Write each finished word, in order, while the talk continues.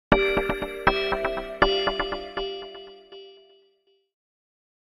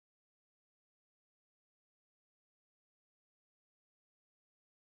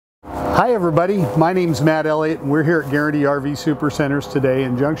Hi everybody, my name's Matt Elliott and we're here at Guaranty RV Supercenters today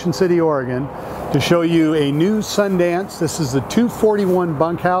in Junction City, Oregon to show you a new Sundance. This is the 241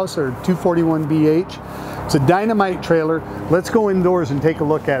 Bunkhouse or 241 BH. It's a dynamite trailer. Let's go indoors and take a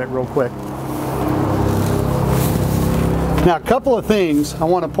look at it real quick. Now, a couple of things I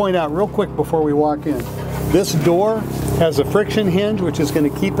want to point out real quick before we walk in. This door has a friction hinge which is going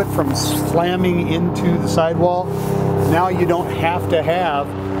to keep it from slamming into the sidewall. Now you don't have to have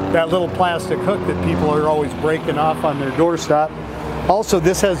that little plastic hook that people are always breaking off on their doorstop. Also,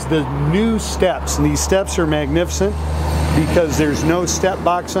 this has the new steps, and these steps are magnificent because there's no step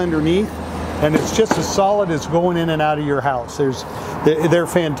box underneath, and it's just as solid as going in and out of your house. They're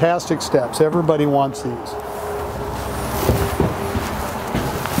fantastic steps. Everybody wants these.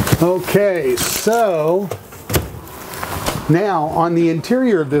 Okay, so now on the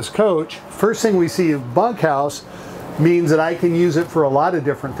interior of this coach, first thing we see of Bunkhouse means that I can use it for a lot of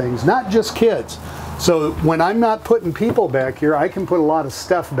different things, not just kids. So when I'm not putting people back here, I can put a lot of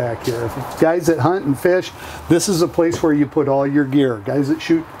stuff back here. If it's guys that hunt and fish, this is a place where you put all your gear. Guys that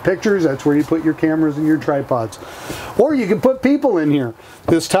shoot pictures, that's where you put your cameras and your tripods. Or you can put people in here.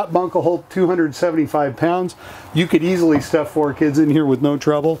 This top bunk will hold 275 pounds. You could easily stuff 4 kids in here with no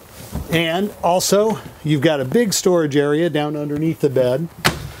trouble. And also, you've got a big storage area down underneath the bed,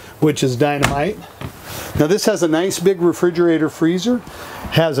 which is dynamite. Now this has a nice big refrigerator freezer,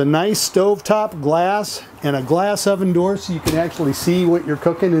 has a nice stovetop glass and a glass oven door so you can actually see what you're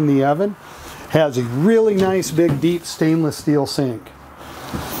cooking in the oven. Has a really nice big deep stainless steel sink.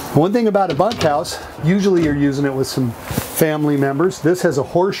 One thing about a bunkhouse, usually you're using it with some family members. This has a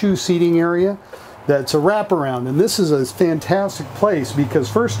horseshoe seating area that's a wraparound, and this is a fantastic place because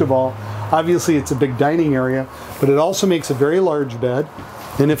first of all, obviously it's a big dining area, but it also makes a very large bed.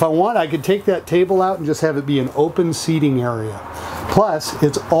 And if I want, I could take that table out and just have it be an open seating area. Plus,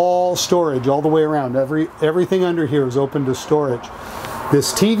 it's all storage all the way around. Everything under here is open to storage.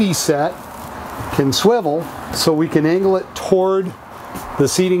 This TV set can swivel, so we can angle it toward the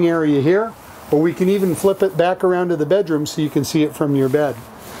seating area here, or we can even flip it back around to the bedroom so you can see it from your bed.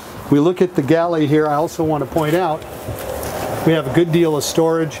 We look at the galley here. I also want to point out, we have a good deal of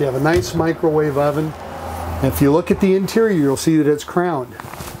storage. You have a nice microwave oven. If you look at the interior, you'll see that it's crowned.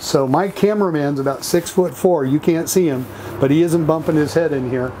 So my cameraman's about 6'4". You can't see him, but he isn't bumping his head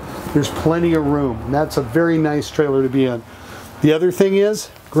in here. There's plenty of room, and that's a very nice trailer to be in. The other thing is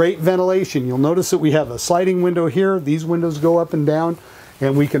great ventilation. You'll notice that we have a sliding window here. These windows go up and down,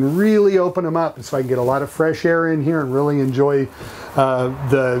 and we can really open them up so I can get a lot of fresh air in here and really enjoy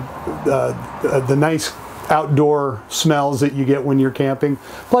the nice outdoor smells that you get when you're camping.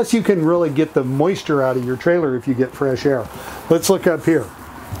 Plus you can really get the moisture out of your trailer if you get fresh air. Let's look up here.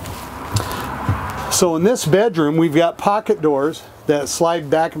 So in this bedroom we've got pocket doors that slide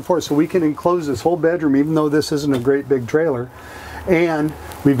back and forth so we can enclose this whole bedroom even though this isn't a great big trailer. And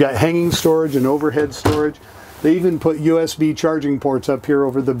we've got hanging storage and overhead storage. They even put USB charging ports up here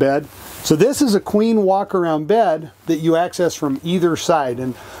over the bed. So this is a queen walk-around bed that you access from either side,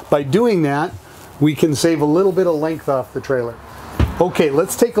 and by doing that we can save a little bit of length off the trailer. Okay,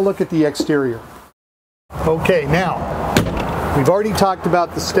 let's take a look at the exterior. Okay, now, we've already talked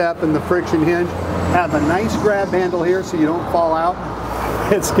about the step and the friction hinge. Have a nice grab handle here so you don't fall out.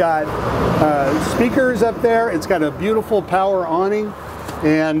 It's got speakers up there. It's got a beautiful power awning.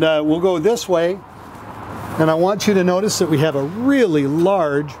 And we'll go this way. And I want you to notice that we have a really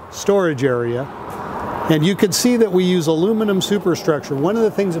large storage area. And you can see that we use aluminum superstructure. One of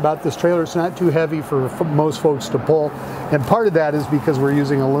the things about this trailer, it's not too heavy for most folks to pull. And part of that is because we're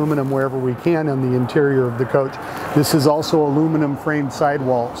using aluminum wherever we can on the interior of the coach. This is also aluminum framed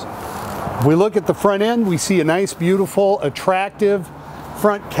sidewalls. If we look at the front end, we see a nice, beautiful, attractive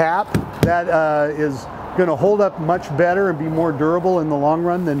front cap that is going to hold up much better and be more durable in the long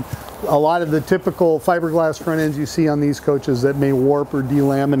run than a lot of the typical fiberglass front ends you see on these coaches that may warp or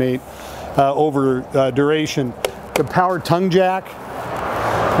delaminate over duration. The power tongue jack.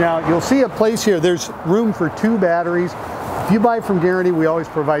 Now you'll see a place here, there's room for 2 batteries. If you buy from Guaranty, we always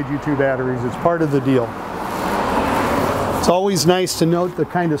provide you 2 batteries. It's part of the deal. It's always nice to note the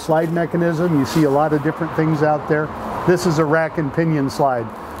kind of slide mechanism. You see a lot of different things out there. This is a rack and pinion slide.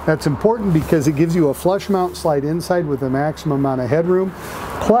 That's important because it gives you a flush mount slide inside with a maximum amount of headroom.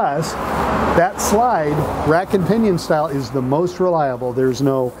 Plus, that slide, rack and pinion style, is the most reliable. There's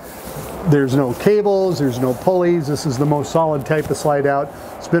no cables, there's no pulleys. This is the most solid type of slide out.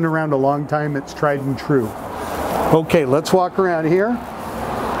 It's been around a long time. It's tried and true. Okay, let's walk around here.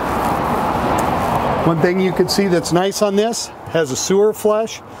 One thing you can see that's nice on this, has a sewer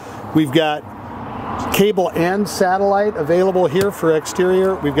flush. We've got cable and satellite available here for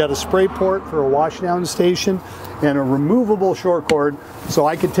exterior. We've got a spray port for a washdown station and a removable short cord, so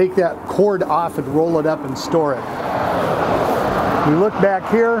I could take that cord off and roll it up and store it. We look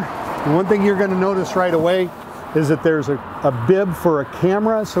back here, and one thing you're going to notice right away is that there's a bib for a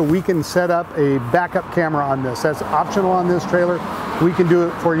camera, so we can set up a backup camera on this. That's optional on this trailer. We can do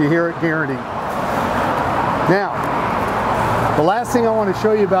it for you here at Guaranty. Now, the last thing I want to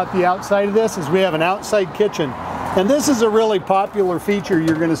show you about the outside of this is we have an outside kitchen. And this is a really popular feature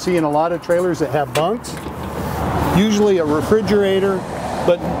you're going to see in a lot of trailers that have bunks. Usually a refrigerator,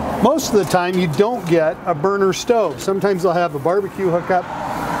 but most of the time you don't get a burner stove. Sometimes they'll have a barbecue hookup,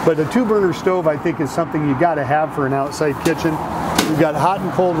 but a 2-burner stove I think is something you got to have for an outside kitchen. We've got hot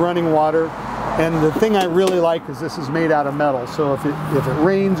and cold running water, and the thing I really like is this is made out of metal, so if it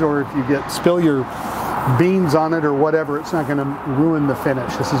rains or if you spill your beans on it or whatever, it's not going to ruin the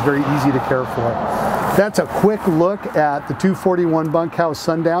finish. This is very easy to care for. That's a quick look at the 241 Bunkhouse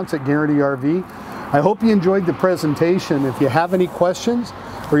Sundance at Guaranty RV. I hope you enjoyed the presentation. If you have any questions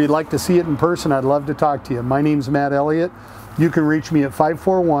or you'd like to see it in person, I'd love to talk to you. My name's Matt Elliott. You can reach me at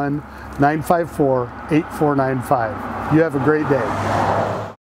 541-954-8495. You have a great day.